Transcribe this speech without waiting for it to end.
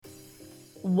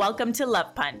Welcome to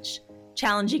Love Punch,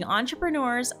 challenging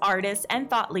entrepreneurs, artists, and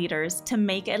thought leaders to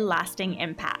make a lasting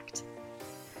impact.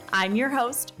 I'm your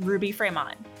host, Ruby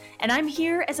Fremont, and I'm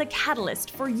here as a catalyst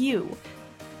for you,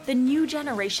 the new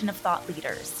generation of thought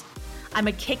leaders. I'm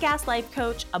a kick-ass life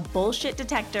coach, a bullshit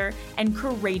detector, and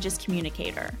courageous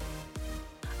communicator.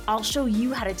 I'll show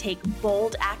you how to take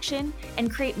bold action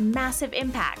and create massive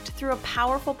impact through a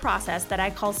powerful process that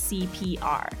I call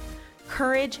CPR.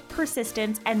 Courage,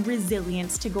 persistence, and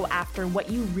resilience to go after what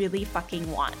you really fucking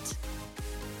want.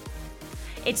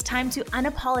 It's time to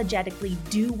unapologetically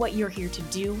do what you're here to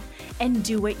do and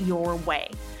do it your way.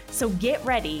 So get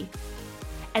ready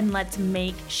and let's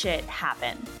make shit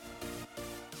happen.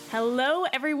 Hello,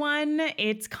 everyone.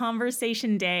 It's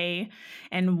Conversation Day.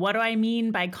 And what do I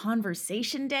mean by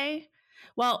Conversation Day?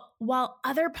 Well, while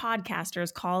other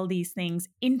podcasters call these things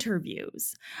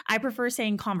interviews, I prefer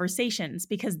saying conversations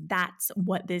because that's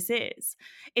what this is.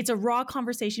 It's a raw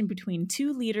conversation between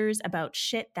two leaders about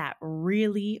shit that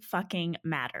really fucking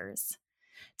matters.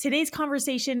 Today's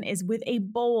conversation is with a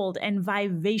bold and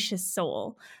vivacious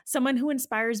soul, someone who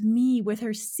inspires me with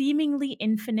her seemingly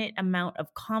infinite amount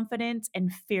of confidence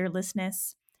and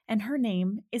fearlessness, and her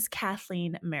name is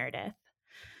Cathleen Meredith.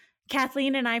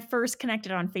 Cathleen and I first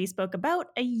connected on Facebook about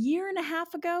a year and a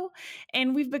half ago,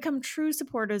 and we've become true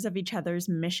supporters of each other's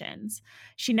missions.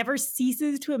 She never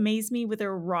ceases to amaze me with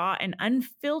her raw and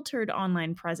unfiltered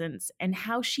online presence and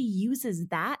how she uses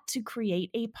that to create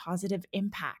a positive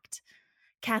impact.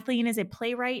 Cathleen is a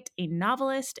playwright, a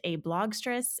novelist, a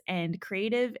blogstress, and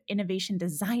creative innovation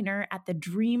designer at the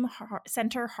Dream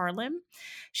Center Harlem.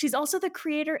 She's also the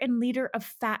creator and leader of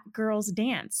Fat Girls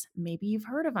Dance. Maybe you've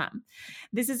heard of them.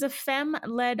 This is a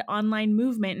femme-led online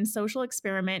movement and social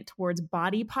experiment towards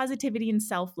body positivity and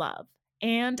self-love.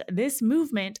 And this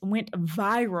movement went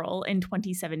viral in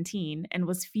 2017 and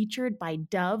was featured by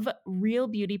Dove, Real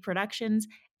Beauty Productions,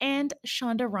 and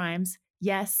Shonda Rhimes.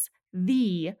 Yes,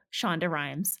 the Shonda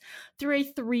Rhimes, through a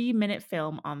 3-minute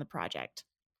film on the project.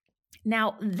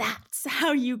 Now, that's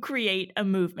how you create a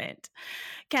movement.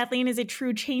 Cathleen is a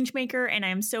true change maker, and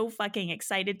I'm so fucking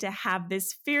excited to have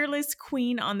this fearless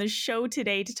queen on the show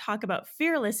today to talk about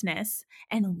fearlessness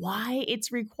and why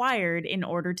it's required in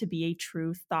order to be a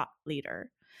true thought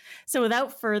leader. So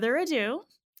without further ado,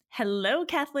 hello,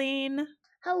 Cathleen.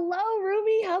 Hello,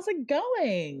 Ruby. How's it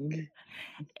going?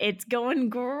 It's going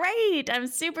great. I'm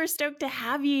super stoked to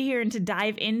have you here and to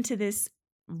dive into this,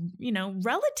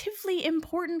 relatively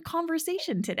important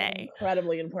conversation today.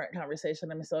 Incredibly important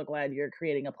conversation. I'm so glad you're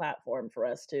creating a platform for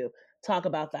us to talk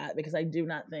about that, because I do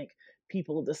not think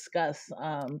people discuss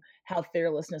how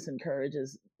fearlessness and courage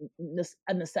is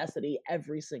a necessity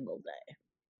every single day.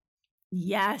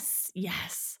 Yes.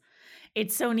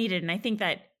 It's so needed. And I think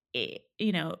that,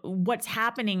 what's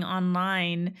happening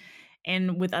online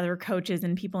and with other coaches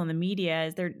and people in the media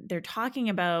is they're talking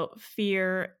about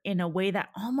fear in a way that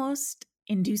almost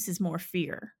induces more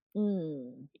fear.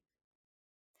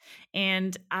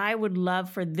 And I would love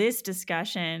for this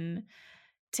discussion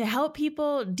to help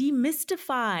people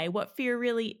demystify what fear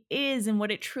really is and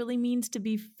what it truly means to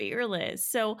be fearless.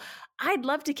 So I'd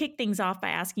love to kick things off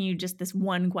by asking you just this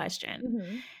one question.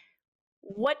 Mm-hmm.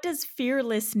 What does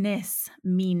fearlessness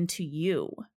mean to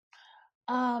you?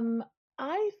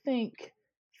 I think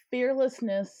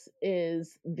fearlessness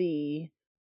is the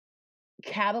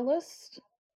catalyst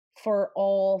for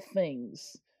all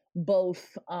things,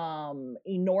 both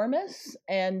enormous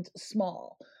and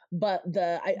small. But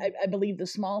I believe the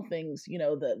small things,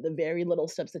 the very little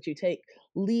steps that you take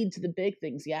lead to the big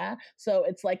things. Yeah. So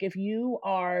it's like if you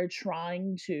are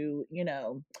trying to,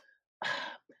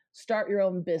 start your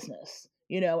own business,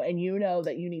 and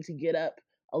that you need to get up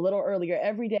a little earlier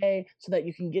every day so that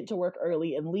you can get to work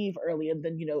early and leave early, and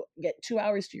then get 2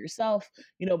 hours to yourself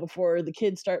before the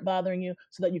kids start bothering you,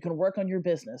 so that you can work on your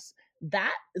business.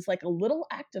 That is like a little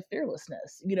act of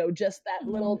fearlessness, just that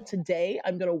little, today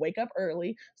I'm going to wake up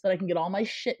early so that I can get all my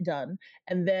shit done,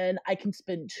 and then I can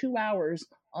spend 2 hours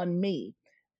on me.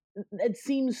 It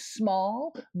seems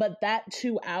small, but that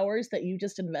 2 hours that you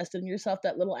just invested in yourself,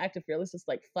 that little act of fearlessness,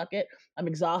 like, fuck it, I'm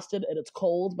exhausted and it's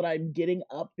cold, but I'm getting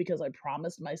up because I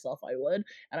promised myself I would,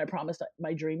 and I promised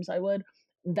my dreams I would.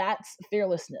 That's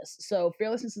fearlessness. So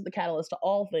fearlessness is the catalyst to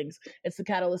all things. It's the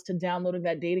catalyst to downloading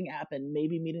that dating app and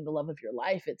maybe meeting the love of your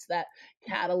life. It's that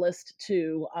catalyst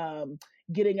to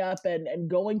getting up and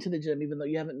going to the gym, even though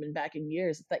you haven't been back in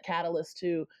years. It's that catalyst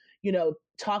to,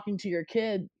 talking to your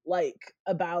kid, like,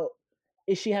 about,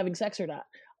 is she having sex or not?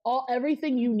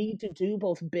 Everything you need to do,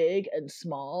 both big and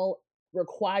small,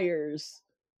 requires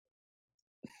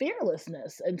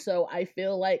fearlessness. And so I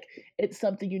feel like it's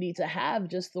something you need to have,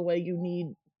 just the way you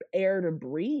need air to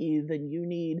breathe and you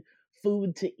need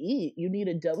food to eat. You need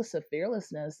a dose of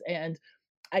fearlessness. And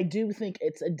I do think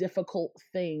it's a difficult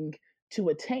thing to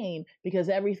attain because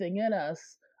everything in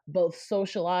us, both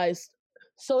socially,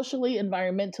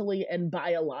 environmentally, and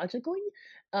biologically,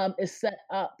 is set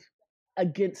up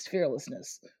against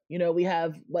fearlessness. We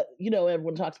have what,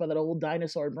 everyone talks about, that old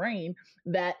dinosaur brain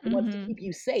that wants to Mm-hmm. keep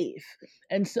you safe.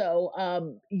 And so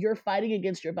you're fighting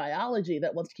against your biology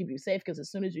that wants to keep you safe, because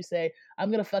as soon as you say, I'm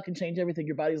going to fucking change everything,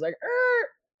 your body's like,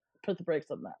 put the brakes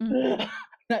on that.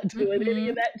 Not doing any Mm-hmm.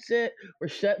 of that shit. We're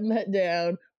shutting that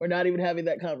down. We're not even having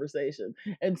that conversation.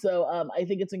 And so I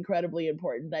think it's incredibly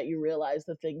important that you realize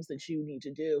the things that you need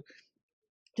to do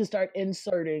to start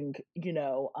inserting,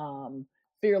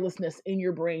 fearlessness in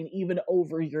your brain, even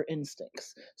over your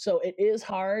instincts. So it is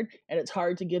hard, and it's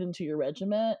hard to get into your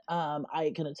regiment.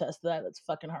 I can attest to that. It's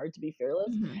fucking hard to be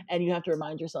fearless. Mm-hmm. And you have to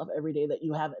remind yourself every day that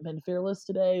you haven't been fearless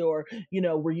today, or,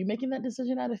 were you making that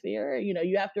decision out of fear?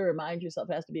 You have to remind yourself.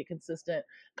 It has to be a consistent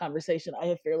conversation. I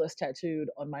have fearless tattooed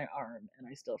on my arm, and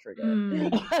I still forget Mm.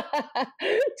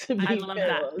 to I be love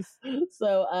that. fearless.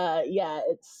 So yeah,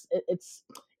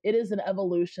 it is an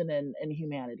evolution in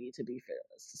humanity to be fearless.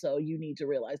 So you need to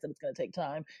realize that it's going to take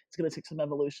time. It's going to take some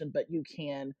evolution, but you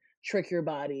can trick your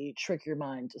body, trick your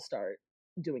mind to start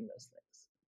doing those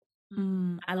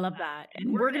I love that.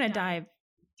 And we're going to dive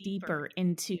deeper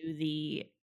into the,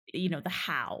 the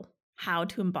how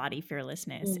to embody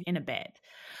fearlessness things. in a bit.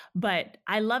 But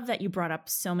I love that you brought up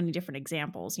so many different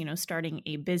examples, starting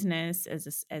a business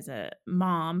as a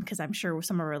mom, because I'm sure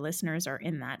some of our listeners are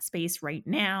in that space right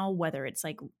now, whether it's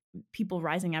like people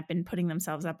rising up and putting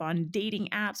themselves up on dating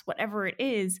apps, whatever it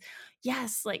is.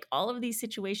 Yes, like all of these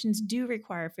situations do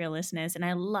require fearlessness. And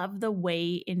I love the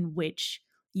way in which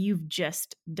you've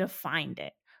just defined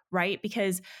it, right?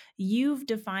 Because you've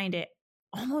defined it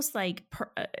almost like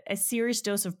a serious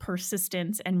dose of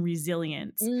persistence and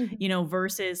resilience, Mhm.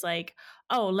 versus like,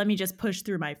 oh, let me just push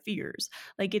through my fears.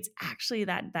 Like it's actually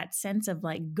that sense of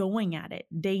like going at it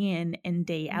day in and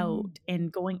day out Mm.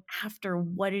 and going after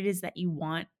what it is that you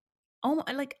want,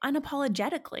 almost like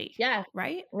unapologetically, Yeah,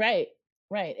 right? right,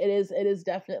 right. It is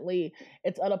definitely,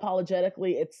 it's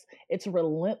unapologetically, it's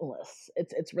relentless.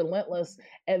 It's relentless.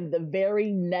 And the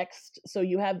very next, so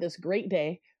you have this great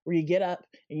day where you get up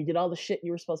and you did all the shit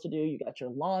you were supposed to do. You got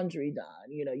your laundry done,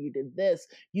 you did this,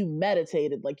 you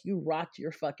meditated, like you rocked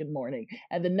your fucking morning.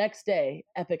 And the next day,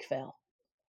 epic fail.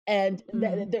 And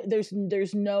Mm.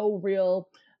 there's no real,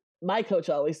 my coach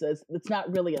always says it's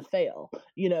not really a fail,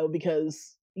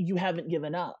 because you haven't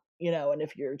given up, and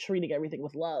if you're treating everything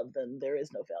with love, then there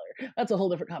is no failure. That's a whole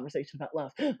different conversation about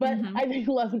love. But Mm-hmm. I think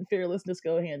love and fearlessness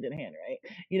go hand in hand, right?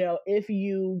 If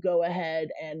you go ahead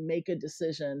and make a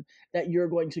decision that you're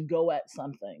going to go at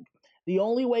something, the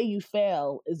only way you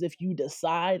fail is if you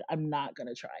decide, I'm not going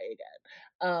to try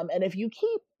again. And if you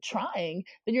keep trying,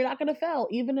 then you're not going to fail,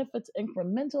 even if it's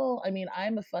incremental. I mean,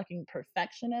 I'm a fucking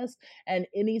perfectionist, and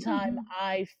anytime Mm-hmm.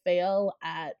 I fail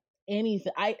at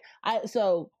anything,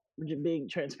 so being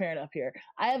transparent up here,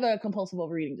 I have a compulsive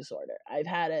overeating disorder. I've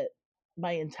had it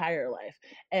my entire life,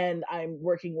 and I'm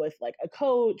working with like a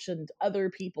coach and other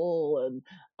people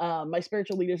and my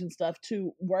spiritual leaders and stuff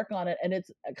to work on it, and it's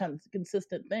a kind of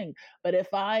consistent thing. But if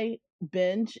I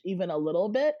binge even a little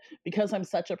bit, because I'm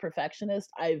such a perfectionist,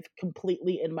 I've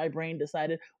completely in my brain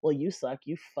decided, well, you suck,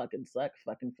 you fucking suck,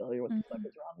 fucking failure, what the fuck Mm-hmm.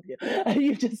 is wrong with you?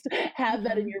 You just have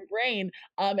that in Mm-hmm. your brain.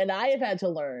 And I have had to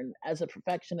learn as a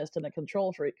perfectionist and a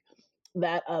control freak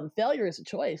that failure is a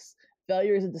choice.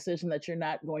 Failure is a decision that you're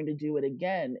not going to do it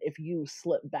again. If you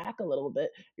slip back a little bit,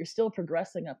 you're still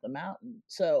progressing up the mountain.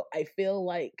 So I feel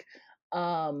like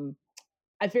um,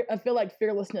 I feel like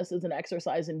fearlessness is an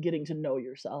exercise in getting to know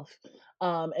yourself,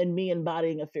 and me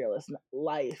embodying a fearless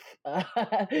life.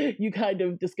 You kind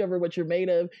of discover what you're made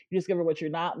of, you discover what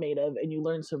you're not made of, and you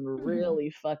learn some Mm-hmm.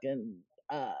 really fucking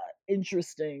uh,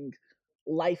 interesting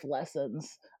life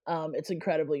lessons. It's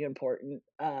incredibly important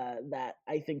that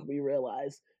I think we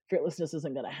realize fearlessness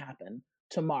isn't going to happen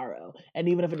tomorrow, and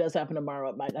even if it does happen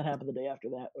tomorrow, it might not happen the day after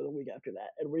that or the week after that,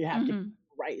 and we have to keep Mm-hmm.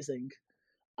 rising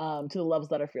to the levels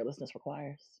that our fearlessness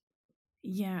requires.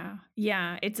 Yeah.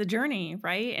 Yeah. It's a journey,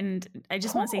 right? And I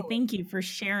just want to say Totally. thank you for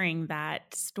sharing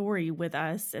that story with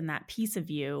us and that piece of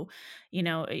you.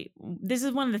 This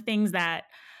is one of the things that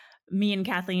me and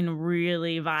Kathleen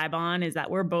really vibe on, is that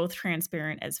we're both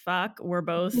transparent as fuck. We're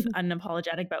both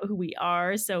unapologetic about who we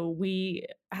are. So we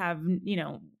have,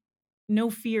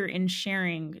 no fear in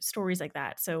sharing stories like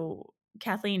that. So,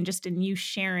 Kathleen, just in you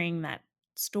sharing that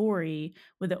story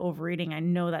with the overeating, I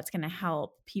know that's going to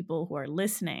help people who are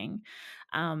listening.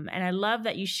 And I love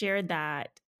that you shared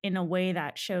that in a way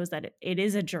that shows that it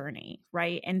is a journey,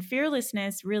 right? And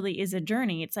fearlessness really is a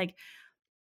journey. It's like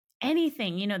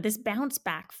anything, this bounce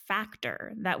back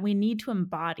factor that we need to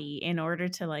embody in order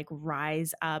to like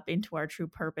rise up into our true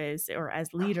purpose or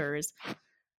as leaders.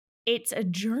 It's a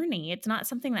journey. It's not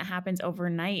something that happens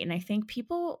overnight. And I think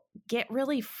people get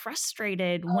really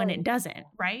frustrated when it Oh, doesn't,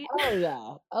 right? oh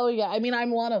yeah. Oh yeah. I mean, I'm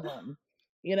one of them.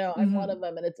 I'm one Mhm. of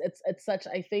them, and it's such.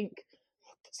 I think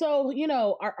so.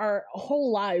 Our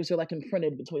whole lives are like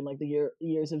imprinted between like the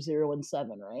years of 0 and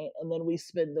 7, right? And then we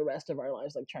spend the rest of our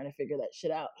lives like trying to figure that shit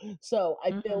out. So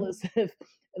I feel Mhm. as if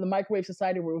in the microwave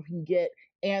society where we can get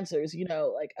answers,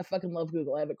 like I fucking love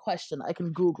Google. I have a question, I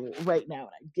can Google right now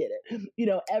and I get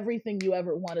it. Everything you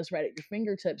ever want is right at your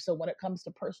fingertips. So when it comes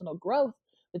to personal growth,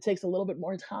 it takes a little bit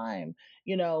more time,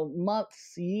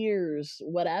 months, years,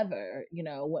 whatever,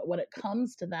 when it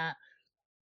comes to that,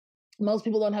 most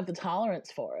people don't have the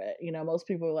tolerance for it. Most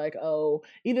people are like, oh,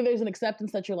 either there's an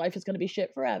acceptance that your life is going to be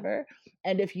shit forever.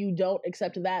 And if you don't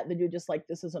accept that, then you're just like,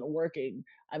 this isn't working.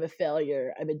 I'm a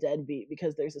failure. I'm a deadbeat,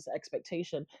 because there's this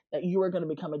expectation that you are going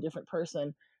to become a different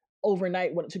person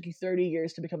overnight when it took you 30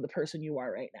 years to become the person you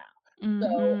are right now. So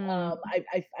Mhm.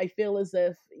 I feel as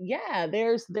if, yeah,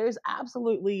 there's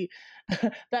absolutely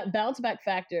that bounce back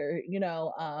factor.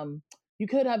 You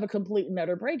could have a complete and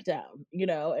utter breakdown,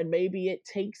 and maybe it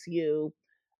takes you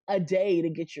a day to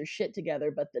get your shit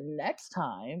together, but the next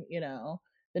time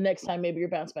maybe your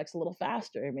bounce back's a little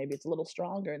faster, maybe it's a little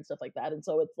stronger and stuff like that. And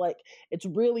so it's like it's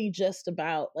really just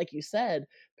about, like you said,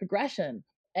 progression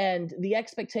and the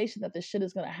expectation that this shit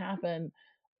is going to happen.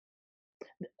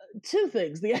 Two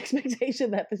things: the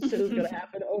expectation that this shit is going to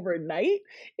happen overnight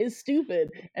is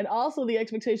stupid, and also the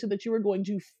expectation that you are going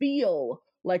to feel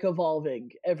like evolving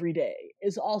every day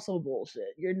is also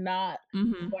bullshit. You're not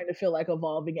Mhm. going to feel like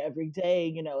evolving every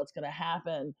day. It's going to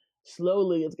happen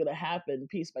slowly, it's going to happen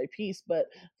piece by piece, but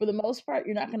for the most part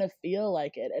you're not going to feel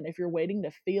like it. And if you're waiting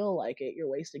to feel like it, you're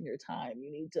wasting your time.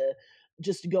 You need to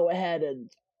just go ahead and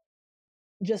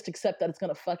just accept that it's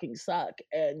gonna fucking suck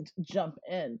and jump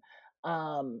in.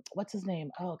 What's his name?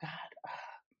 Oh God,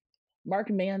 Mark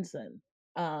Manson.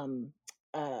 Um,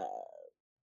 uh,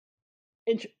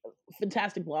 int-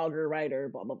 Fantastic blogger, writer,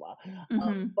 blah blah blah.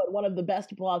 Mhm. But one of the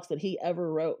best blogs that he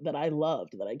ever wrote that I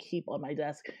loved, that I keep on my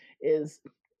desk, is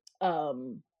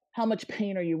um, how much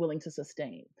pain are you willing to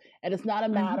sustain? And it's not a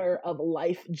Mhm. matter of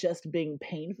life just being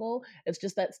painful. It's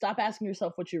just that stop asking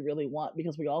yourself what you really want,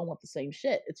 because we all want the same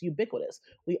shit. It's ubiquitous.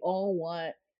 We all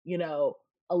want, you know,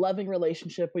 a loving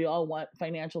relationship. We all want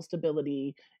financial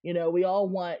stability. We all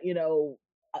want,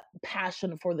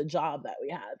 passion for the job that we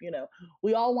have.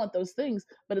 We all want those things,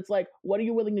 but it's like, what are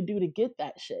you willing to do to get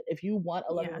that shit? If you want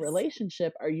a loving Yes.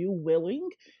 relationship, are you willing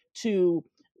to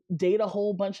date a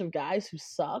whole bunch of guys who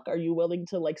suck? Are you willing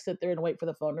to like sit there and wait for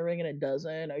the phone to ring and it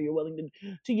doesn't? Are you willing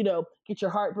to get your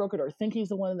heart broken, or think he's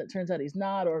the one that turns out he's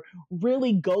not, or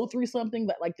really go through something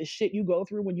that, like, the shit you go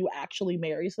through when you actually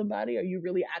marry somebody? Are you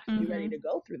really actually ready to Mhm.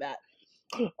 go through that?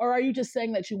 Or are you just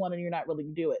saying that you want and you're not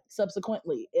willing to do it?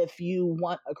 Subsequently, if you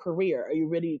want a career, are you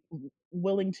really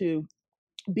willing to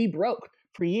be broke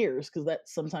for years, because that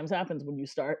sometimes happens when you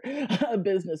start a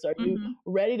business? Are you Mhm.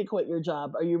 ready to quit your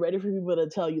job? Are you ready for people to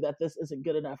tell you that this isn't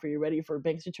good enough? Are you ready for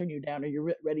banks to turn you down? Are you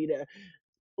ready to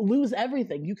lose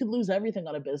everything? You could lose everything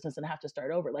on a business and have to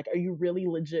start over. Like, are you really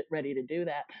legit ready to do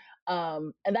that?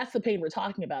 And that's the pain we're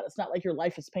talking about. It's not like your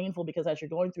life is painful, because as you're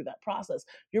going through that process,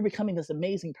 you're becoming this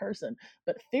amazing person.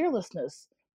 But fearlessness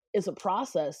is a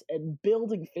process, and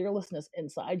building fearlessness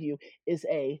inside you is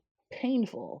a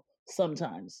painful,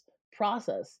 sometimes,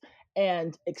 process.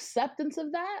 And acceptance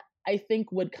of that, I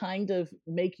think, would kind of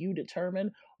make you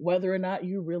determine whether or not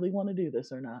you really want to do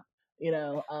this or not.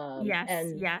 Yes,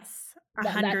 And yes. that's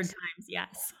 100 times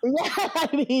yes. yeah, I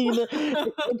mean,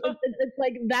 it's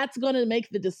like that's gonna make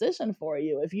the decision for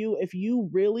you. If you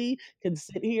really can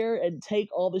sit here and take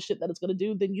all the shit that it's gonna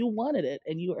do, then you wanted it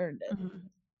and you earned it. Mhm.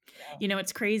 Yeah.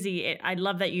 It's crazy. I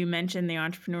love that you mentioned the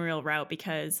entrepreneurial route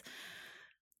because,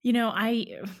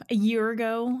 a year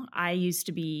ago, I used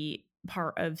to be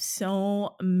part of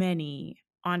so many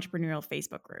entrepreneurial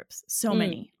Facebook groups, so Mm,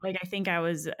 many. Like, I think I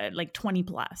was like 20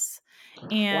 plus.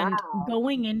 And wow.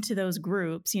 going into those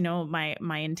groups, my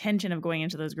intention of going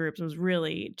into those groups was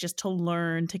really just to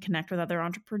learn, to connect with other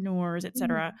entrepreneurs, Mm,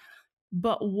 etc.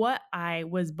 But what I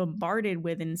was bombarded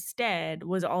with instead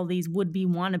was all these would-be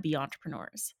wannabe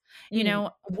entrepreneurs,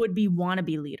 mm, would-be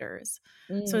wannabe leaders.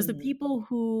 So it's the mm, people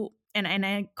who, and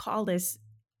I call this,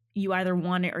 you either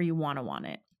want it or you want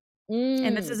it.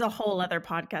 And this mm. is a whole other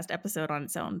podcast episode on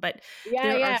its own, but Yeah,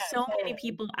 there are yeah, so many totally.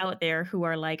 people out there who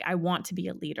are like, I want to be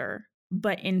a leader,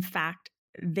 but in fact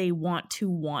they want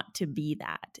to be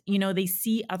that. You know, they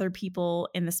see other people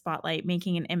in the spotlight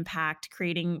making an impact,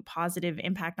 creating positive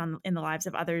impact in the lives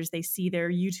of others. They see their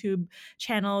YouTube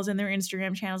channels and their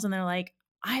Instagram channels, and they're like,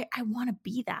 I want to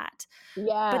be that. But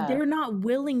Yeah. they're not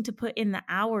willing to put in the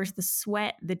hours, the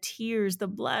sweat, the tears, the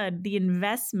blood, the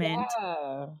investment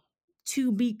Yeah.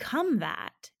 to become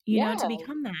that, to Yeah.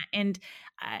 become that. And,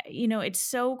 it's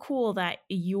so cool that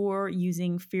you're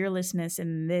using fearlessness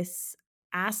in this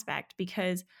aspect,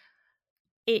 because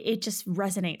it just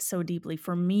resonates so deeply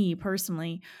for me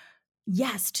personally.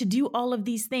 Yes, to do all of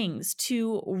these things,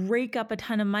 to rake up a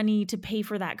ton of money to pay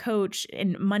for that coach,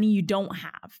 and money you don't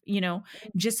have,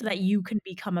 just so that you can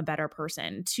become a better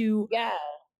person, to Yeah.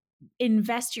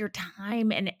 invest your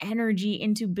time and energy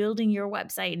into building your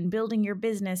website and building your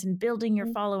business and building your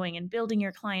following and building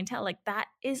your clientele. Like, that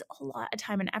is a lot of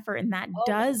time and effort, and that Oh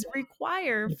does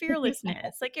require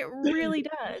fearlessness. Like, it really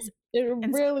does. It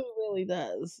And so, really, really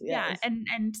does. yeah. Yes.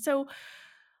 And so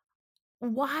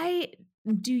why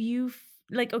do you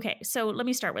like, okay, so let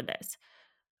me start with this.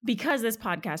 Because this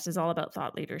podcast is all about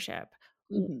thought leadership,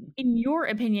 Mhm. in your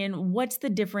opinion, what's the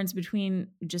difference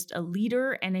between just a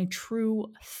leader and a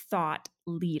true thought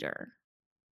leader?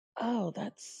 Oh,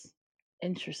 that's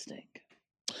interesting.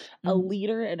 A Mhm.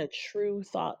 leader and a true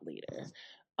thought leader.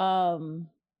 Um,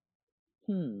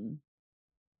 hmm.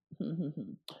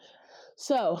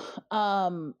 So,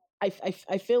 I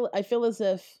feel as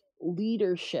if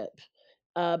leadership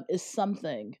is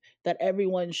something that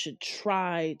everyone should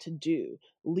try to do.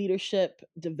 Leadership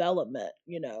development,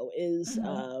 is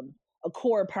Mhm. a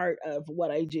core part of what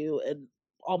I do in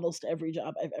almost every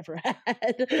job I've ever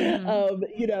had.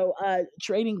 Mhm.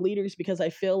 Training leaders, because I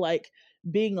feel like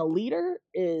being a leader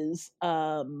is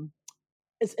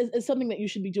something that you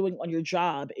should be doing on your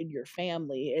job, in your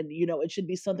family, and it should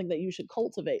be something that you should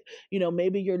cultivate.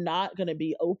 Maybe you're not going to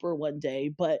be Oprah one day,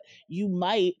 but you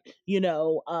might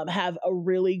have a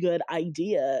really good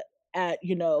idea at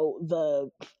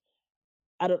the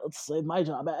I don't, let's say my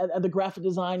job at the graphic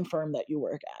design firm that you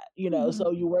work at, Mhm.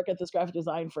 so you work at this graphic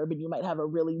design firm and you might have a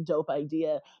really dope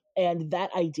idea, and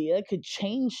that idea could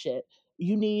change shit.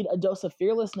 You need a dose of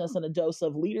fearlessness and a dose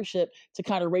of leadership to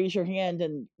kind of raise your hand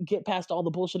and get past all the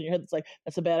bullshit in your head that's like,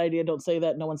 that's a bad idea, don't say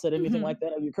that, no one said anything like Mhm.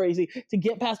 that, are you crazy? To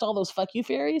get past all those fuck you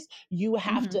fairies, you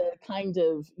have Mhm. to kind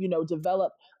of,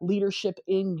 develop leadership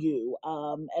in you,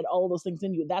 and all those things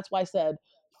in you. That's why I said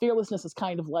fearlessness is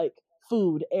kind of like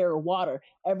food, air, water.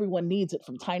 Everyone needs it,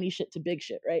 from tiny shit to big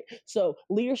shit, right? So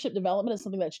leadership development is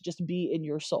something that should just be in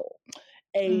your soul.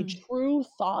 A Mm. true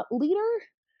thought leader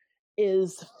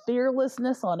is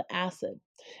fearlessness on acid.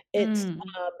 It's Mm.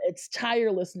 it's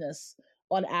tirelessness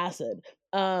on acid.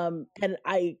 And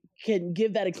I can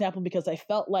give that example because I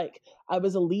felt like I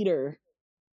was a leader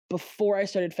before I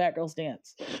started Fat Girls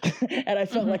Dance. And I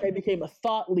felt like Mhm. I became a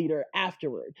thought leader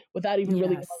afterward without even really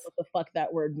knowing Yes. what the fuck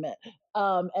that word meant.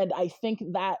 And I think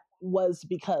that was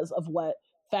because of what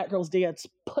Fat Girls Dance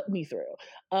put me through.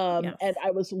 And Yes.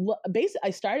 I was basically,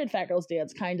 I started Fat Girls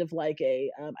Dance kind of like I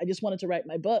just wanted to write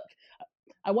my book.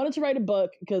 I wanted to write a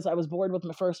book because I was bored with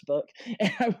my first book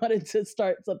and I wanted to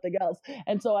start something else.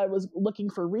 And so I was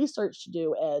looking for research to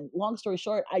do. And long story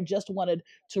short, I just wanted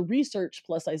to research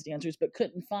plus size dancers, but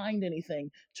couldn't find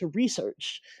anything to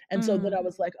research. And so then I Mm.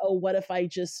 was like, oh, what if I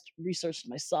just researched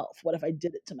myself? What if I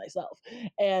did it to myself?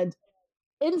 And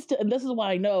and this is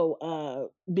why I know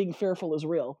being fearful is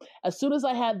real. As soon as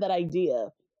I had that idea,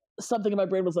 something in my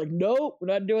brain was like, nope, we're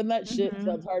not doing that shit. Mhm.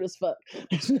 Sounds hard as fuck.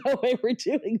 There's no way we're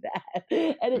doing that.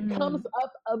 And it comes Mm.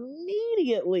 up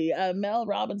immediately. Mel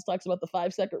Robbins talks about the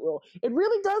 5-second rule. It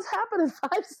really does happen in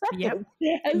 5 seconds. Yep. As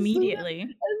soon as Immediately.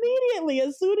 immediately,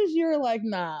 as soon as you're like,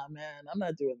 nah, man, I'm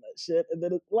not doing that shit. And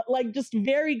then like just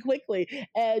very quickly.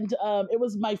 And it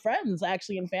was my friends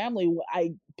actually and family.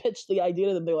 I pitched the idea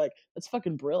to them. They're like, that's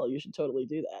fucking brilliant. You should totally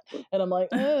do that. And I'm like,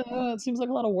 it seems like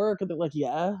a lot of work. And they're like,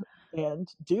 yeah, and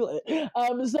do it.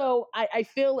 So I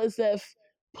feel as if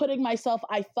putting myself,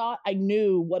 I thought I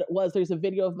knew what it was. There's a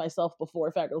video of myself before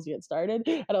faculty had started,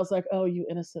 and I was like, oh, you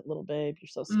innocent little babe, you're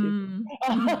so stupid. Mm.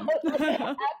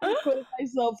 Mhm. After putting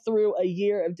myself through a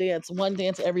year of dance, one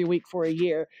dance every week for a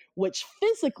year, which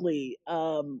physically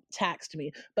taxed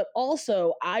me, but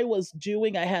also I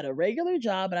had a regular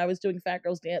job and I was doing Fat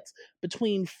Girls Dance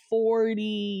between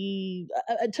 40,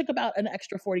 it took about an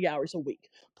extra 40 hours a week,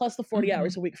 plus the 40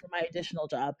 hours Mhm. a week for my additional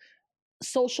job,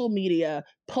 social media,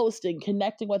 posting,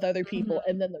 connecting with other people. Mhm.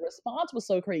 And then the response was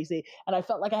so crazy. And I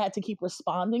felt like I had to keep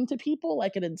responding to people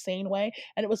like an insane way.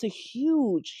 And it was a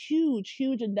huge, huge,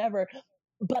 huge endeavor.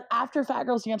 But after Fat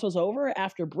Girls Dance was over,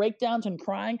 after breakdowns and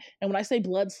crying, and when I say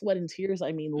blood, sweat, and tears,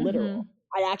 I mean literal. Mhm.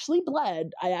 I actually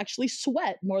bled. I actually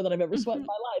sweat more than I've ever sweat in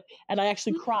my life. And I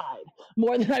actually cried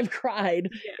more than I've cried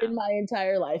Yeah. in my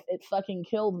entire life. It fucking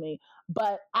killed me.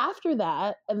 But after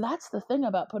that, and that's the thing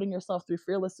about putting yourself through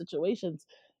fearless situations,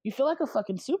 you feel like a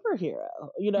fucking superhero,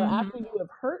 Mhm. after you have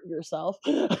hurt yourself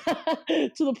to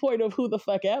the point of who the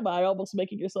fuck am I, almost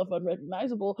making yourself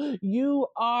unrecognizable. You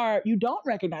don't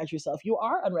recognize yourself. You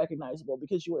are unrecognizable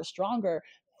because you are stronger,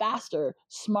 faster,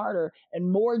 smarter,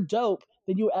 and more dope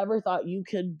than you ever thought you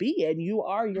could be. And you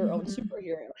are your own Mhm.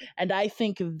 superhero. And I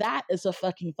think that is a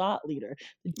fucking thought leader.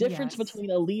 The difference Yes.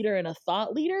 between a leader and a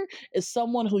thought leader is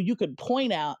someone who you could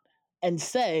point out and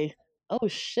say, oh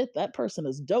shit, that person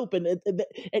is dope. And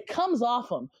it comes off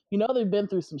them. They've been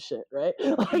through some shit, right?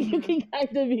 Like you Mhm. can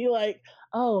kind of be like,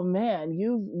 oh man,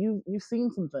 you've seen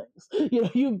some things.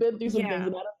 You've been through some things, Yeah. and I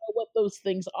don't know what those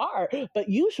things are, but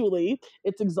usually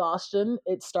it's exhaustion,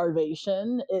 it's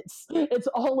starvation, it's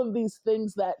all of these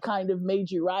things that kind of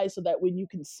made you rise, so that when you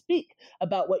can speak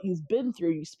about what you've been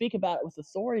through, you speak about it with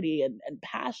authority and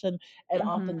passion and Mhm.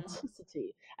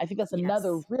 authenticity. I think that's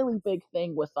another Yes. really big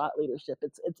thing with thought leadership.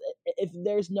 It's if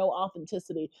there's no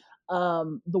authenticity,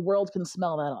 the world can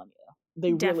smell that on you.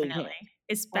 They really can. Definitely.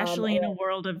 Especially in a And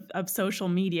world of social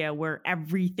media where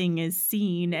everything is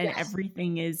seen and yes,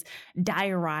 everything is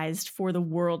diarized for the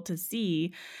world to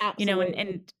see, and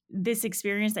absolutely. this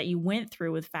experience that you went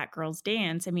through with Fat Girls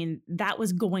Dance, I mean, that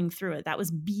was going through it. That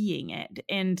was being it.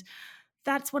 And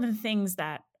that's one of the things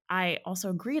that I also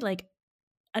agree, like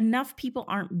enough people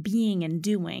aren't being and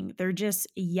doing. They're just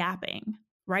yapping,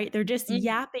 right? They're just Mm,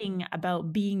 yapping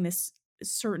about being this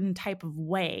certain type of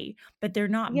way, but they're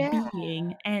not yeah,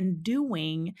 being and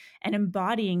doing and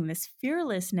embodying this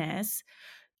fearlessness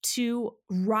to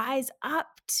rise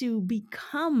up to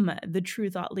become the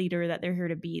true thought leader that they're here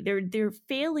to be. They're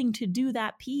failing to do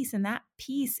that piece, and that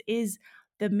piece is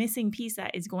the missing piece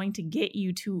that is going to get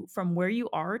you to from where you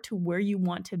are to where you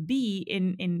want to be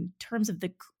in terms of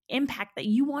the impact that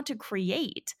you want to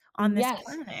create on this yes.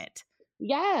 planet.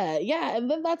 Yeah, yeah,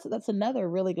 and then that's another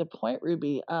really good point,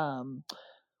 Ruby.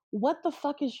 What the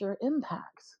fuck is your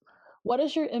impact? What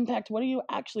is your impact? What are you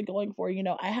actually going for?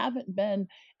 I haven't been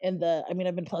I mean,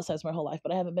 I've been plus size my whole life,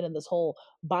 but I haven't been in this whole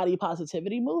body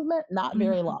positivity movement, not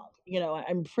very Mhm. long.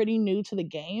 I'm pretty new to the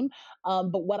game.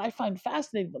 But what I find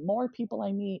fascinating, the more people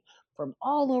I meet from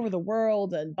all over the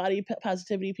world and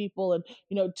positivity people and,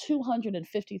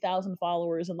 250,000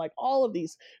 followers and like all of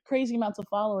these crazy amounts of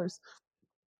followers,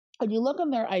 and you look on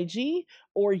their IG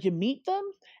or you meet them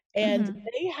and Mhm.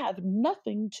 they have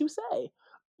nothing to say.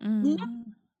 No-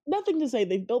 Mhm. Nothing to say.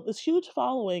 They've built this huge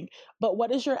following, but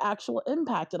what is your actual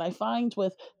impact? And I find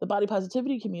with the body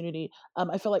positivity community,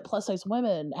 I feel like plus size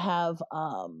women have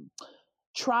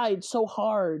tried so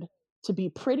hard to be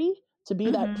pretty, to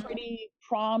be that Mhm. pretty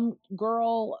prom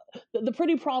girl, the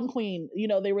pretty prom queen.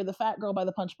 They were the fat girl by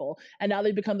the punch bowl, and now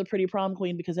they've become the pretty prom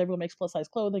queen because everyone makes plus size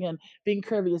clothing and being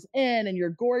curvy is in, and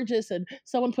you're gorgeous, and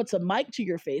someone puts a mic to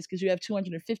your face because you have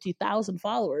 250,000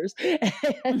 followers,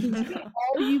 and Mhm.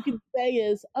 all you can say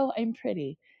is, "Oh, I'm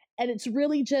pretty." And it's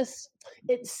really just,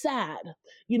 it's sad.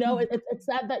 It's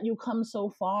sad that you come so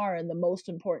far, and the most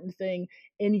important thing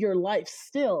in your life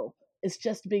still is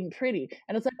just being pretty.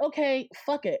 And it's like, okay,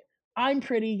 fuck it. I'm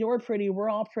pretty, you're pretty, we're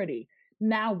all pretty.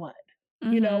 Now what?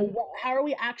 Mhm. How are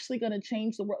we actually going to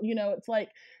change the world? It's like,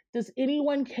 does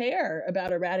anyone care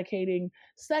about eradicating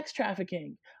sex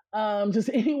trafficking? Does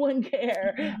anyone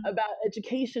care Mhm. about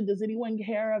education? Does anyone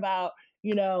care about,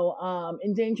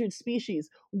 endangered species?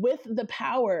 With the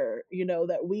power,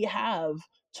 that we have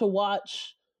to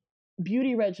watch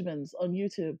beauty regimens on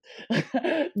YouTube.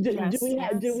 do Yes, do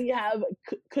yes. we have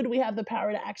could we have the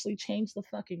power to actually change the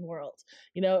fucking world?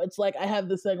 It's like I have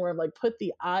this thing where I'm like, put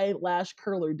the eyelash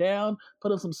curler down,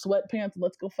 put on some sweatpants, and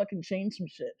let's go fucking change some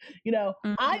shit.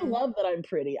 I Mhm. love that I'm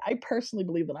pretty. I personally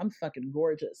believe that I'm fucking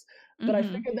gorgeous, but I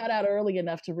Mhm. figured that out early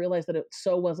enough to realize that it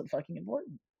so wasn't fucking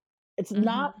important. It's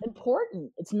not Mhm.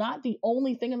 important. It's not the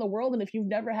only thing in the world. And if you've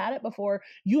never had it before,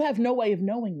 you have no way of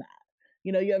knowing that.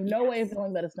 You have no way of Yes.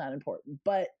 knowing that it's not important.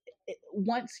 But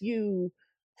once you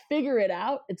figure it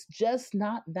out, it's just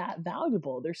not that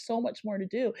valuable. There's so much more to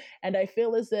do. And I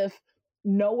feel as if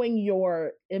knowing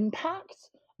your impact,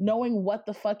 knowing what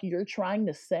the fuck you're trying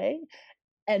to say,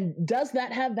 and does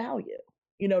that have value?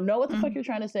 Know what the fuck Mhm. you're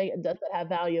trying to say, and does that have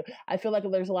value? I feel like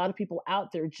there's a lot of people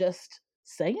out there just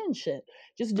saying shit,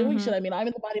 just doing shit. Mhm. I mean, I'm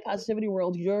in the body positivity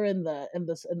world. You're in the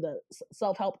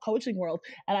self help coaching world,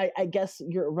 and I guess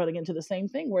you're running into the same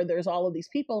thing where there's all of these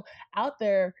people out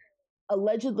there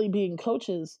allegedly being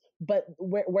coaches, but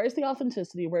where's the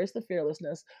authenticity? Where's the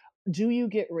fearlessness? Do you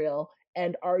get real?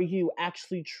 And are you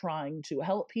actually trying to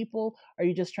help people? Or are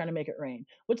you just trying to make it rain?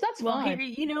 Which that's Well, here,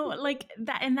 fine. like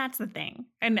that, and that's the thing.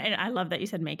 And I love that you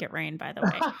said make it rain, by the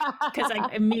way, because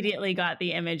I immediately got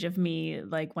the image of me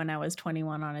like when I was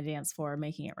 21 on a dance floor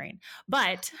making it rain.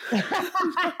 But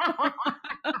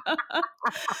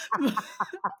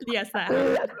yes, that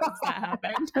happened. Yes, that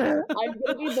happened. I'm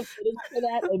gonna need the footage for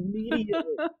that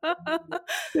immediately.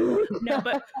 No,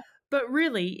 but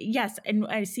really, yes, and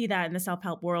I see that in the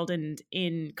self-help world and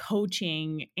in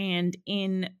coaching and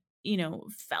in,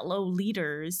 fellow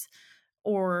leaders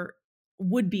or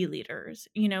would-be leaders.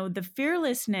 The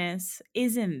fearlessness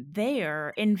isn't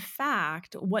there. In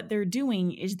fact, what they're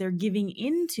doing is they're giving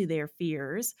into their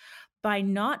fears by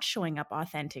not showing up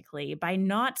authentically, by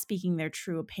not speaking their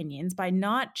true opinions, by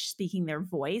not speaking their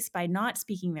voice, by not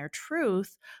speaking their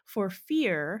truth for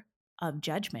fear of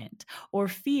judgment or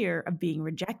fear of being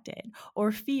rejected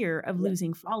or fear of Yeah.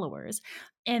 losing followers.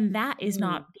 And that is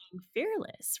not being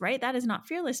fearless, right? That is not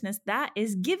fearlessness. That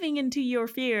is giving into your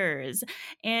fears.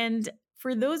 And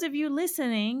for those of you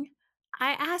listening,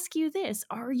 I ask you this,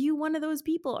 are you one of those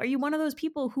people? Are you one of those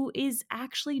people who is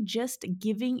actually just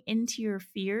giving into your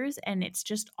fears and it's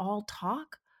just all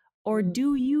talk? Or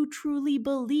do you truly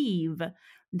believe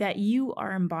that you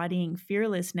are embodying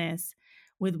fearlessness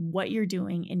with what you're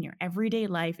doing in your everyday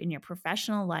life, in your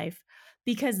professional life?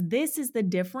 Because this is the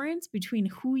difference between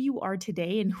who you are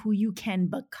today and who you can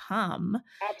become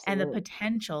and the Absolutely.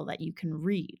 potential that you can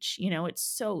reach. It's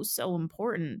so, so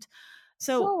important.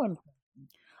 So So important.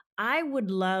 I would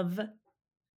love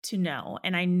to know,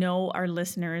 and I know our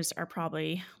listeners are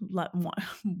probably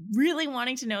really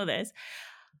wanting to know this.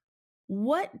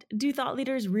 What do thought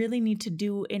leaders really need to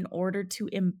do in order to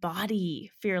embody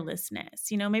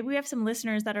fearlessness? Maybe we have some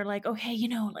listeners that are like, oh, hey,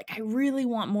 like I really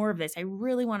want more of this. I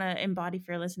really want to embody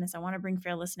fearlessness. I want to bring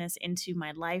fearlessness into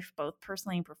my life, both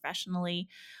personally and professionally.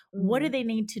 What do they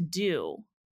need to do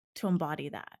to embody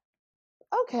that?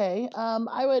 Okay.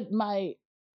 I would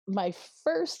my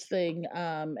first thing,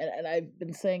 and I've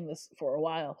been saying this for a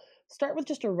while, start with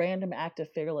just a random act of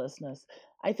fearlessness.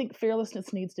 I think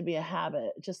fearlessness needs to be a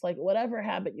habit, just like whatever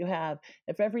habit you have.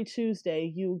 If every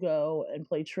Tuesday you go and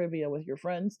play trivia with your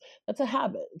friends, that's a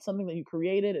habit. It's something that you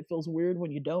created. It feels weird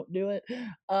when you don't do it.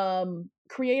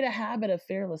 Create a habit of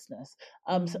fearlessness.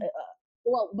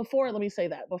 Well, before, let me say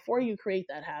that before you create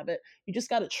that habit, you just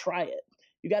got to try it.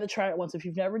 You got to try it once. If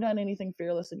you've never done anything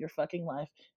fearless in your fucking life,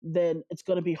 then it's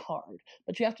going to be hard.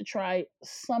 But you have to try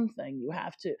something. You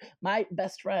have to. My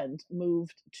best friend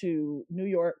moved to New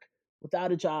York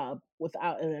without a job,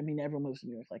 I mean, everyone moves to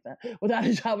New York like that, without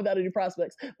a job, without any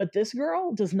prospects. But this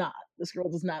girl does not. This girl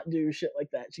does not do shit like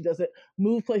that. She doesn't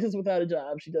move places without a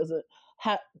job. She doesn't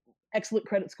have excellent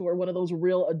credit score, one of those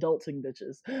real adulting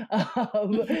bitches.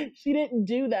 She didn't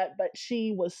do that, but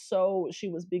she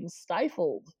was being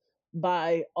stifled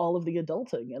by all of the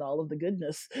adulting and all of the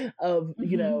goodness of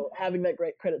having that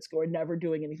great credit score, never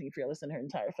doing anything fearless in her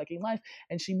entire fucking life.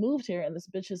 And she moved here, and this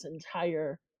bitch's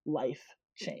entire life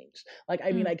changed. Like,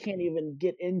 I mean, I can't even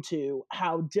get into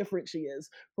how different she is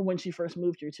from when she first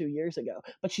moved here 2 years ago.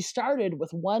 But she started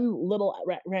with one little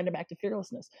random act of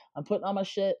fearlessness. I'm putting all my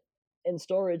shit in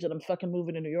storage and I'm fucking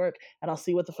moving to New York, and I'll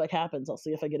see what the fuck happens. I'll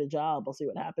see if I get a job. I'll see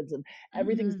what happens. And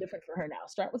everything's different for her now.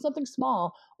 Start with something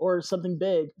small or something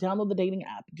big. Download the dating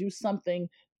app. Do something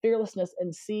fearlessness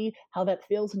and see how that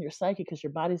feels in your psyche, because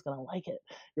your body's gonna like it.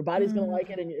 Your body's gonna like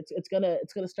it, and it's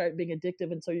gonna start being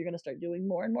addictive, and so you're gonna start doing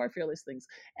more and more fearless things,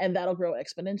 and that'll grow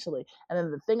exponentially. And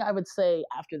then the thing I would say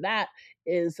after that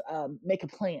is make a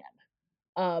plan.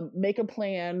 Make a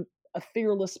plan, a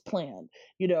fearless plan.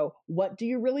 What do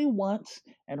you really want?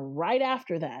 And right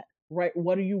after that, right,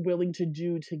 what are you willing to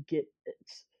do to get it?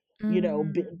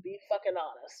 Be fucking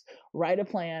honest. Write a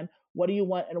plan. What do you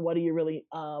want, and what do you really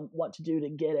want to do to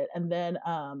get it? And then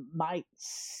my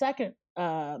second,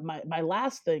 my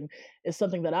last thing is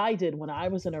something that I did when I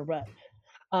was in a rut.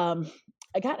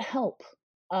 I got help.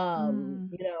 I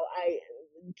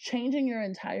changing your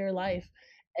entire life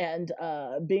and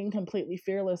being completely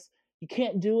fearless. You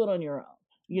can't do it on your own.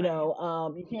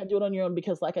 You can't do it on your own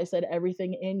because, like I said,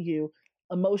 everything in you,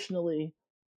 emotionally,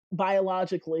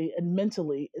 biologically, and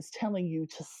mentally, is telling you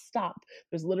to stop.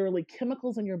 There's literally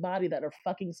chemicals in your body that are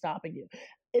fucking stopping you.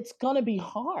 It's gonna be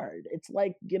hard. It's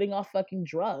like getting off fucking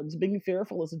drugs. Being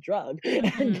fearful is a drug,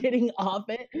 and getting off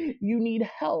it, you need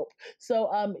help. So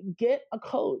get a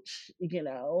coach.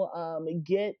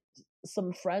 Get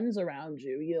some friends around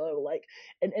you.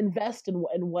 And invest in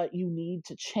what you need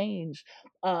to change.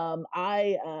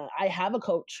 I have a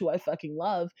coach who I fucking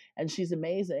love, and she's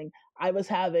amazing. I was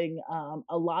having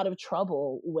a lot of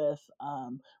trouble with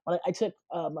when I took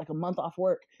like a month off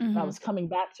work, and I was coming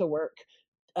back to work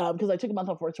because I took a month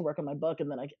off work to work on my book,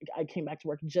 and then I came back to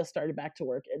work, just started back to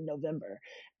work in November,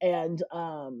 and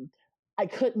I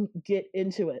couldn't get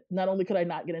into it. Not only could I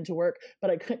not get into work,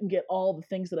 but I couldn't get all the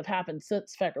things that have happened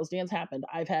since Fat Girls Dance happened.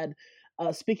 I've had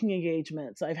speaking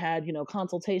engagements. I've had,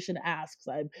 consultation asks.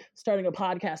 I'm starting a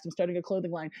podcast. I'm starting a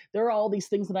clothing line. There are all these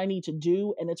things that I need to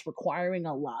do, and it's requiring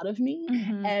a lot of me.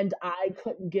 And I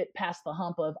couldn't get past the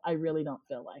hump of, I really don't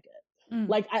feel like it.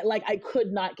 Like I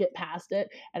could not get past it,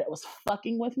 and it was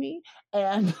fucking with me.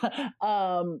 And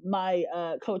my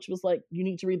coach was like, "You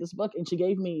need to read this book," and she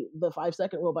gave me The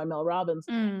 5-Second Rule by Mel Robbins,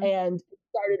 and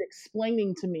started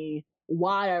explaining to me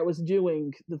why I was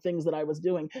doing the things that I was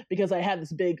doing, because I had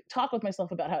this big talk with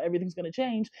myself about how everything's going to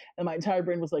change, and my entire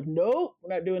brain was like, "Nope,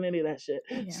 we're not doing any of that shit."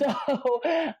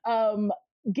 Yeah. So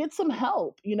get some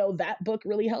help. That book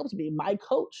really helped me. My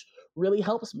coach really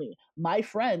helps me. My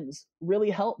friends really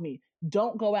help me.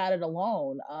 Don't go at it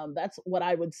alone. That's what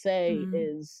I would say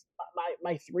is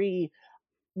my three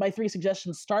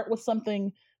suggestions. Start with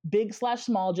something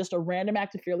big/small, just a random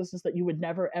act of fearlessness that you would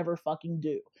never ever fucking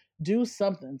do. Do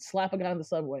something. Slap a guy on the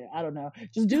subway. I don't know.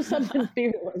 Just do something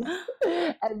fearless.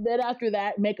 And then after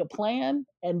that, make a plan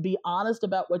and be honest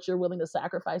about what you're willing to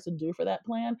sacrifice and do for that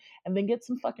plan. And then get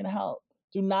some fucking help.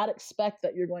 Do not expect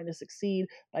that you're going to succeed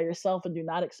by yourself, and do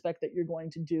not expect that you're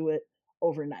going to do it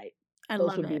overnight.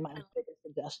 Those would be my biggest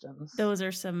suggestions. Those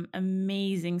are some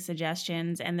amazing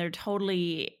suggestions, and they're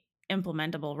totally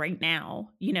implementable right now,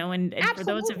 and for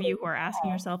those of you who are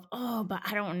asking yourself, oh, but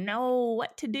I don't know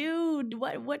what to do,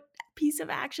 what piece of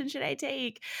action should I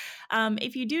take?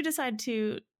 If you do decide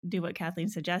to do what Kathleen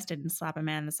suggested and slap a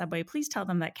man in the subway, please tell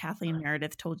them that Kathleen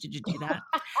Meredith told you to do that.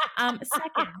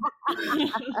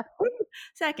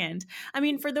 Second,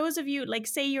 for those of you, like,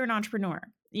 say you're an entrepreneur,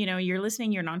 you're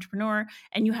listening, you're an entrepreneur,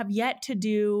 and you have yet to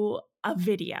do a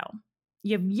video.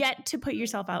 You have yet to put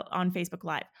yourself out on Facebook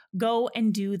Live. Go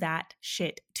and do that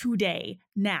shit today,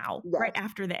 now, right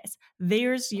after this.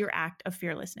 There's your act of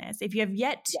fearlessness. If you have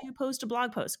yet to post a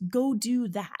blog post, go do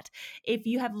that. If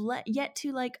you have yet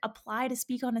to apply to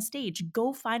speak on a stage,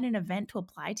 go find an event to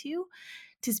apply to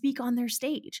speak on their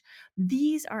stage.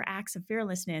 These are acts of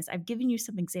fearlessness. I've given you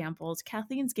some examples.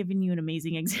 Kathleen's given you an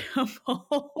amazing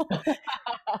example.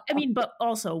 But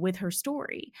also with her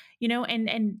story,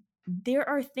 and there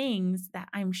are things that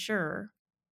I'm sure,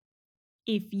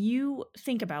 if you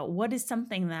think about what is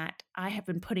something that I have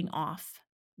been putting off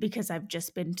because I've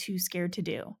just been too scared to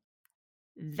do,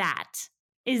 that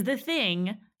is the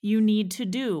thing you need to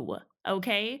do.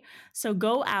 Okay? So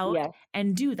go out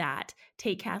and do that.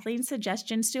 Take Kathleen's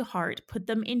suggestions to heart, put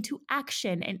them into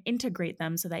action, and integrate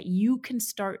them so that you can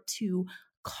start to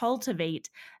cultivate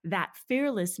that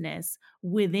fearlessness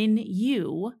within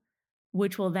you,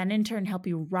 which will then in turn help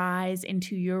you rise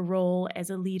into your role as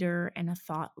a leader and a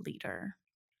thought leader.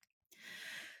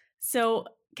 So,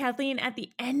 Kathleen, at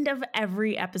the end of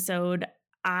every episode,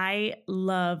 I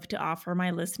love to offer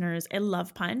my listeners a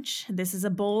love punch. This is a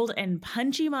bold and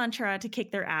punchy mantra to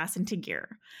kick their ass into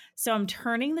gear. So I'm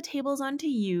turning the tables onto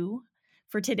you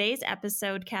for today's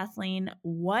episode, Kathleen.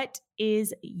 What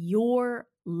is your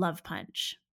love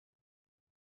punch?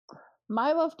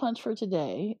 My love punch for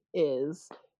today is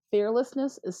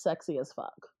fearlessness is sexy as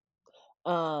fuck.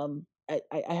 I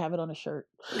have it on a shirt.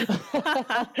 And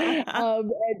I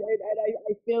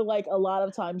feel like a lot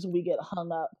of times we get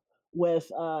hung up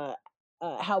with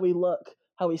how we look,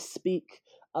 how we speak,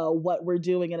 what we're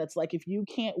doing. And it's like, if you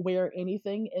can't wear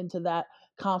anything into that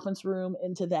conference room,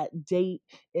 into that date,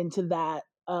 into that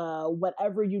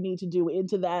whatever you need to do,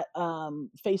 into that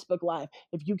Facebook Live,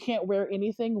 if you can't wear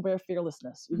anything, wear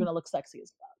fearlessness. You're going to look sexy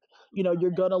as fuck.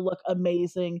 You're going to look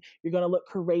amazing. You're going to look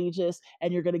courageous,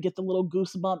 and you're going to get the little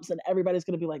goosebumps, and everybody's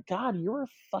going to be like, God, you're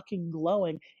fucking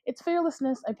glowing. It's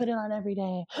fearlessness. I put it on every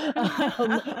day. Put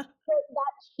that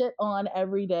shit on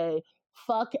every day.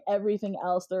 Fuck everything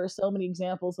else. There are so many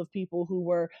examples of people who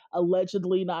were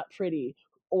allegedly not pretty,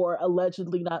 or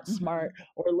allegedly not smart,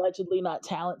 or allegedly not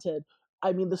talented.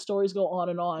 The stories go on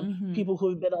and on. People who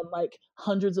have been on like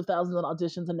hundreds of thousands of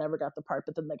auditions and never got the part,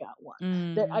 but then they got one.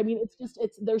 It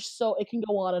can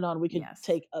go on and on. We could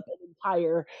take up an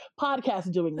entire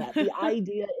podcast doing that. The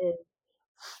idea is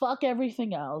fuck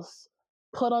everything else,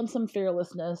 put on some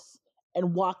fearlessness,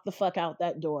 and walk the fuck out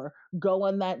that door. Go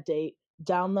on that date,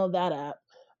 download that app,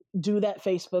 do that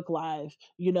Facebook Live,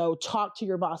 talk to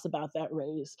your boss about that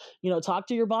raise, talk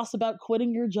to your boss about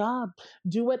quitting your job,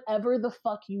 do whatever the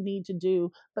fuck you need to do,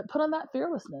 but put on that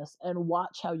fearlessness and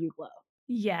watch how you glow.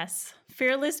 Yes.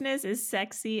 Fearlessness is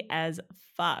sexy as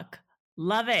fuck.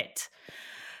 Love it.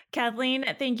 Kathleen,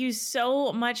 thank you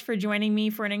so much for joining me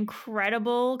for an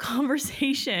incredible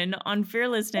conversation on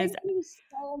fearlessness. Thank you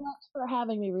so much for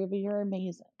having me, Ruby. You're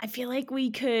amazing. I feel like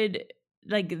we could,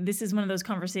 this is one of those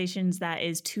conversations that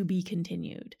is to be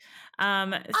continued. I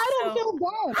don't feel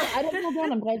bad. I don't feel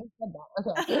bad. I'm glad you said that.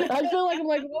 Okay. I feel like I'm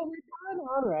like, oh my God,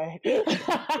 all right.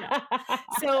 Yeah.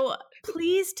 So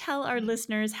please tell our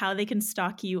listeners how they can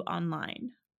stalk you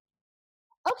online.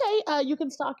 Okay, you can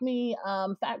stalk me,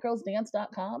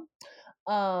 fatgirlsdance.com.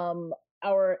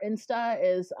 Our Insta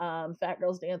is Fat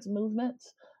Girls Dance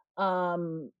Movement.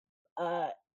 Um,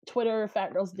 Twitter,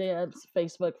 Fat Girls Dance.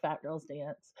 Facebook, Fat Girls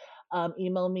Dance.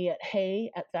 Email me at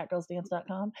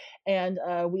hey@fatgirlsdance.com. And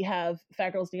we have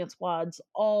Fat Girls Dance squads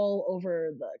all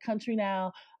over the country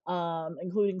now,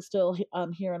 including still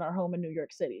here in our home in New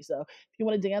York City. So if you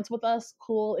want to dance with us,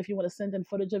 cool. If you want to send in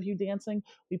footage of you dancing,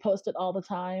 we post it all the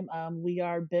time. We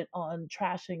are bent on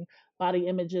trashing body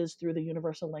images through the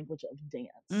universal language of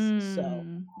dance. So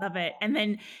love it. And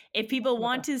then if people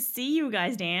want to see you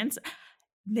guys dance,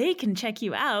 they can check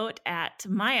you out at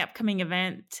my upcoming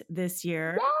event this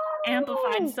year. Yay!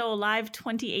 Amplified Soul Live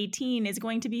 2018 is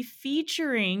going to be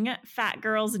featuring Fat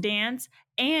Girls Dance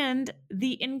and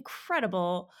the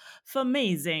incredible,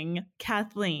 amazing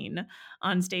Kathleen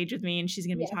on stage with me. And she's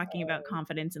going to be talking about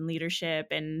confidence and leadership.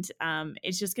 And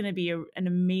it's just going to be an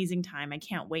amazing time. I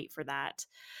can't wait for that.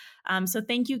 So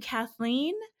thank you,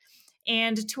 Kathleen.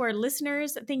 And to our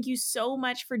listeners, thank you so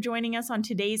much for joining us on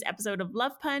today's episode of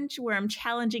Love Punch, where I'm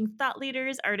challenging thought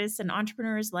leaders, artists, and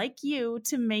entrepreneurs like you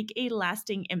to make a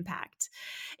lasting impact.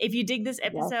 If you dig this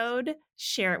episode,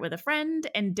 share it with a friend,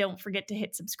 and don't forget to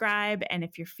hit subscribe. And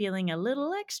if you're feeling a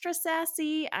little extra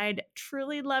sassy, I'd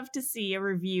truly love to see a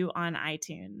review on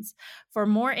iTunes. For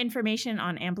more information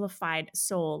on Amplified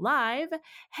Soul Live,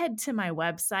 head to my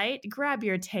website, grab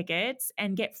your tickets,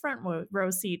 and get front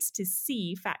row seats to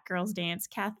see Fat Girls Dance,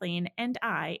 Kathleen, and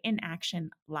I in action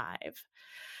live.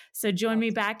 So join me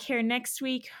back here next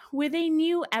week with a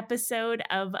new episode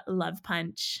of Love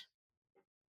Punch.